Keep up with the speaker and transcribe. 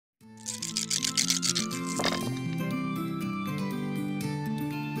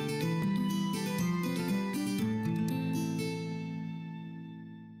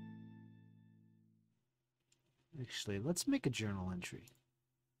actually. Let's make a journal entry.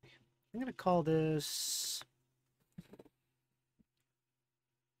 I'm going to call this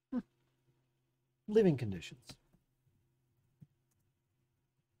living conditions.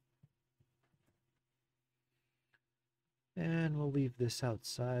 And we'll leave this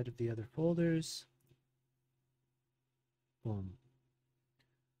outside of the other folders. Boom.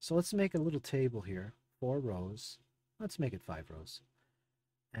 So let's make a little table here, 4 rows. Let's make it 5 rows.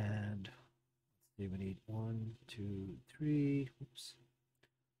 And let's see, we need 1, 2, 3, oops,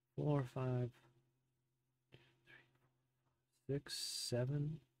 4, 5, 6,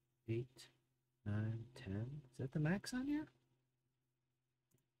 7, 8, 9, 10. Is that the max on here?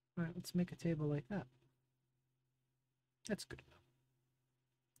 All right, let's make a table like that. That's good enough.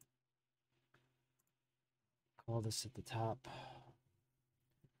 Call this at the top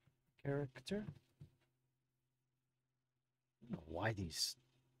character. I don't know why these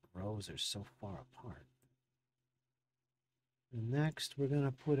rows are so far apart. And next, we're going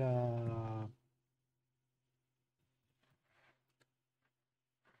to put a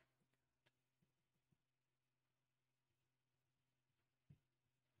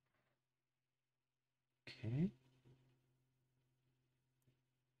okay.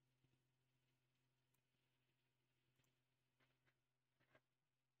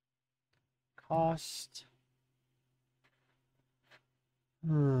 Cost,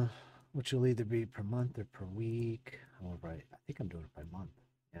 which will either be per month or per week. However, I think I'm doing it by month.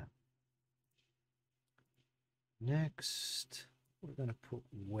 Yeah. Next, we're going to put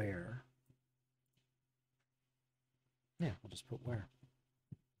where. Yeah, we'll just put where.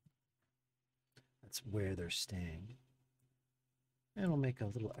 That's where they're staying. And we'll make a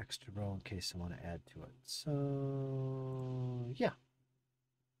little extra row in case I want to add to it. So, yeah.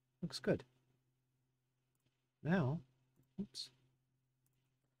 Looks good. Now, oops.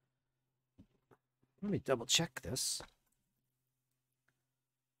 Let me double check this.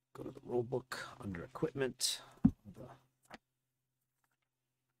 Go to the rule book under equipment.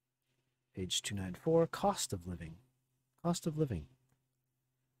 Page 294, cost of living. Cost of living.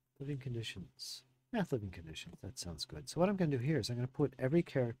 Living conditions. Math living conditions. That sounds good. So what I'm going to do here is I'm going to put every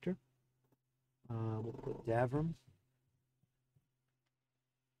character. We'll put Davram.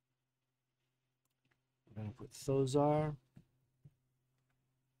 We're going to put Thozar.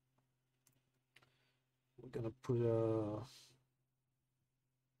 We're going to put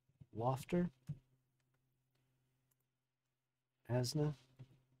Lofter. Asna.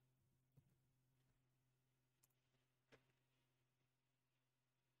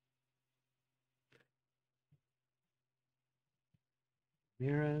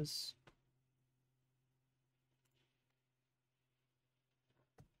 Ramirez.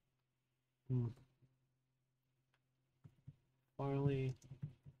 Farley.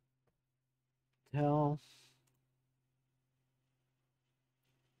 Tell.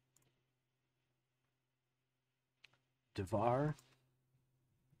 Devar.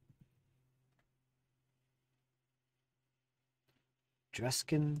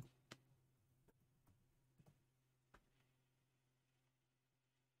 Dreskin.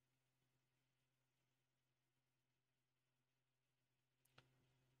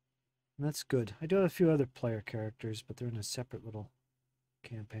 And that's good. I do have a few other player characters, but they're in a separate little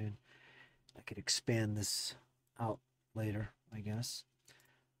campaign. I could expand this out later, I guess.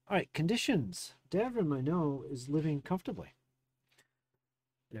 All right, conditions. Davram, I know, is living comfortably.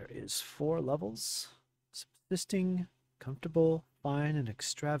 There is 4 levels. Subsisting, comfortable, fine, and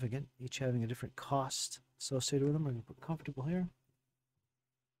extravagant, each having a different cost associated with them. We're going to put comfortable here.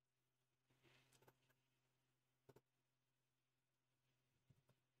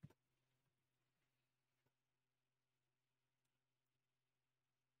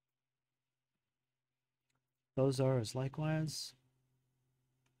 Those are as likewise.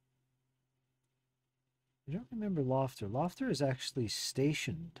 I don't remember Lofter. Lofter is actually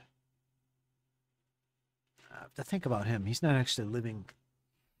stationed. I have to think about him. He's not actually living.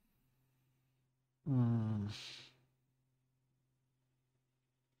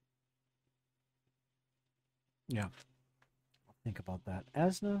 Yeah. I'll think about that.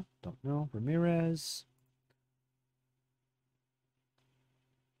 Asna, don't know. Ramirez.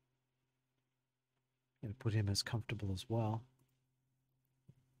 Gonna put him as comfortable as well.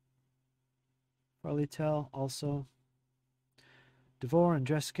 Farleytel also. Devore and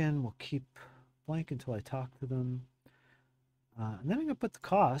Dreskin will keep blank until I talk to them. And then I'm going to put the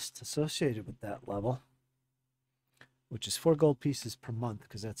cost associated with that level, which is 4 gold pieces per month,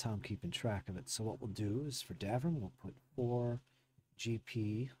 because that's how I'm keeping track of it. So what we'll do is for Davram, we'll put 4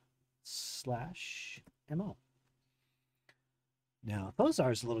 GP/MO. Now,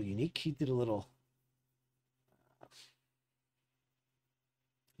 Thozar is a little unique. He did a little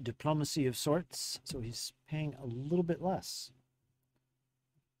diplomacy of sorts, so he's paying a little bit less.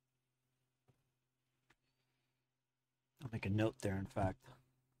 I'll make a note there, in fact.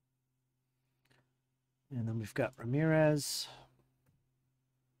 And then we've got Ramirez.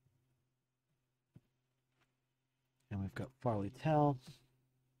 And we've got Farley Tell.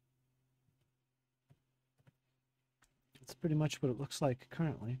 That's pretty much what it looks like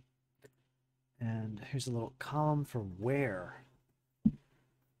currently. And here's a little column for where.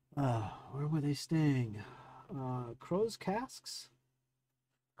 Where were they staying? Crow's Casks?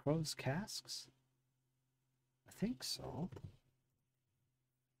 Crow's Casks? I think so.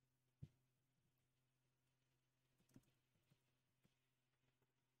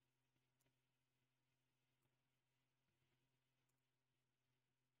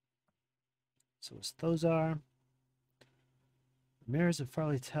 So as those are. Ramirez and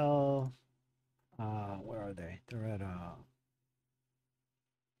Farley Tell. Where are they? They're at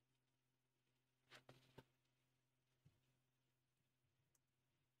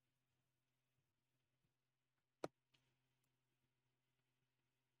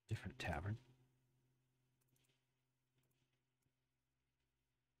different tavern.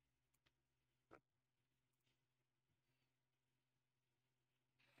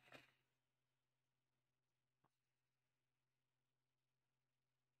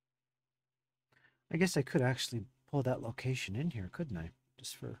 I guess I could actually pull that location in here, couldn't I?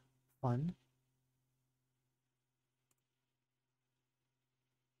 Just for fun.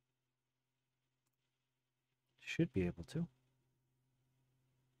 Should be able to.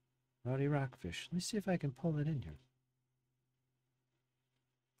 Rowdy Rockfish. Let me see if I can pull it in here.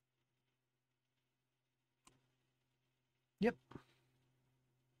 Yep.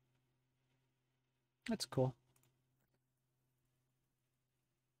 That's cool.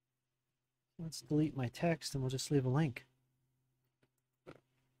 Let's delete my text and we'll just leave a link.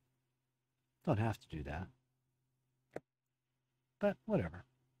 Don't have to do that. But whatever.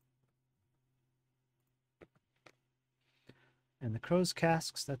 And the Crow's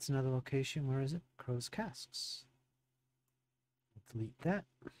Casks, that's another location. Where is it? Crow's Casks. Delete that.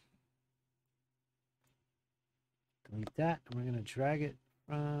 Delete that. And we're going to drag it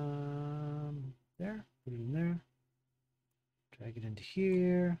from there. Put it in there. Drag it into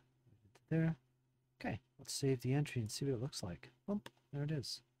here. Into there. Okay, let's save the entry and see what it looks like. Bump. There it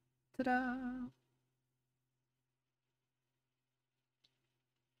is. Ta-da!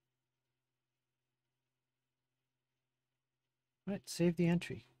 All right, save the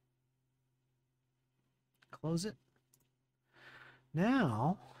entry. Close it.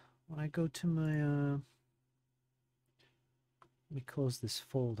 Now, when I go to my, let me close this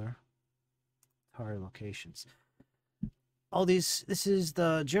folder. Tari locations. All these, this is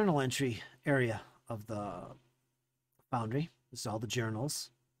the journal entry area of the Foundry. This is all the journals,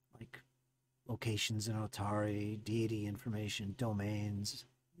 like locations in Otari, deity information, domains,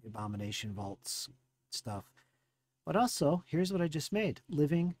 abomination vaults, stuff. But also, here's what I just made.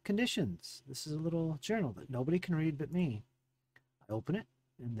 Living conditions. This is a little journal that nobody can read but me. I open it,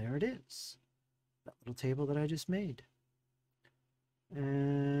 and there it is. That little table that I just made.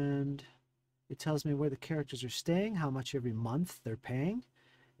 And it tells me where the characters are staying, how much every month they're paying,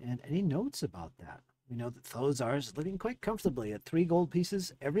 and any notes about that. We know that Thozar is living quite comfortably at 3 gold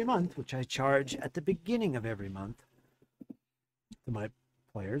pieces every month, which I charge at the beginning of every month to my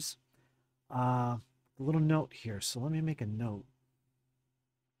players. A little note here, so let me make a note.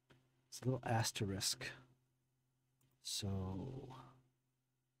 It's a little asterisk. So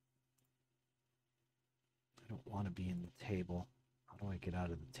I don't want to be in the table. How do I get out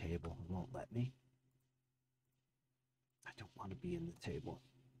of the table? It won't let me. I don't want to be in the table.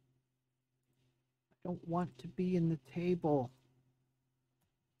 I don't want to be in the table.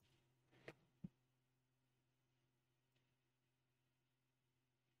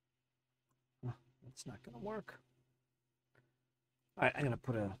 It's not going to work. All right, I'm going to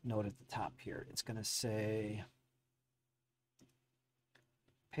put a note at the top here. It's going to say,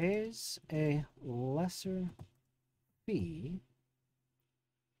 pays a lesser fee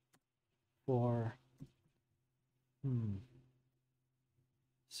for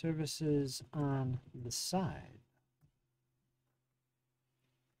services on the side.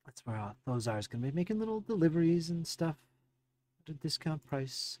 That's where Thozar is going to be making little deliveries and stuff at a discount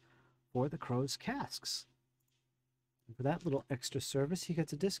price for the Crow's Casks. And for that little extra service, he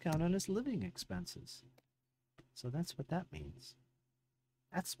gets a discount on his living expenses. So that's what that means.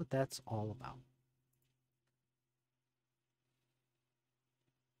 That's what that's all about.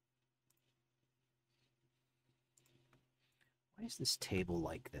 Why is this table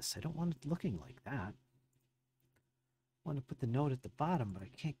like this? I don't want it looking like that. want to put the note at the bottom, but I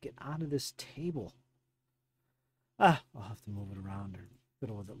can't get out of this table. Ah, I'll have to move it around or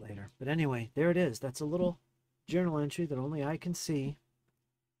fiddle with it later. But anyway, there it is. That's a little journal entry that only I can see.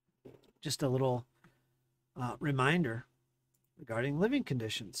 Just a little reminder regarding living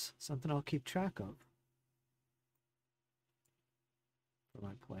conditions. Something I'll keep track of for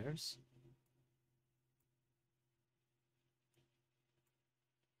my players.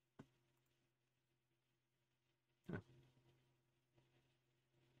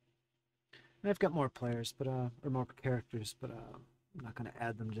 And I've got more players, but or more characters, but I'm not going to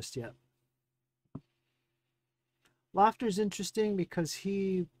add them just yet. Lofter's interesting because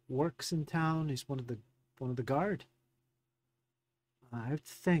he works in town. He's one of the guard. I have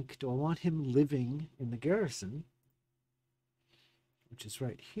to think, do I want him living in the garrison, which is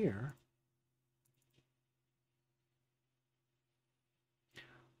right here?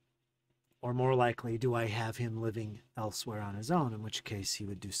 Or more likely, do I have him living elsewhere on his own, in which case he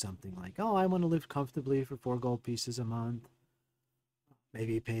would do something like, oh, I want to live comfortably for 4 gold pieces a month.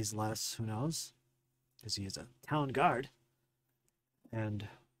 Maybe he pays less, who knows? Because he is a town guard. And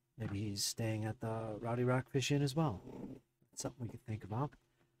maybe he's staying at the Rowdy Rockfish Inn as well. That's something we could think about.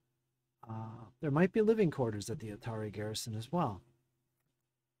 There might be living quarters at the Atari garrison as well.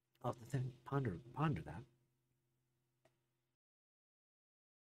 I'll have to ponder that.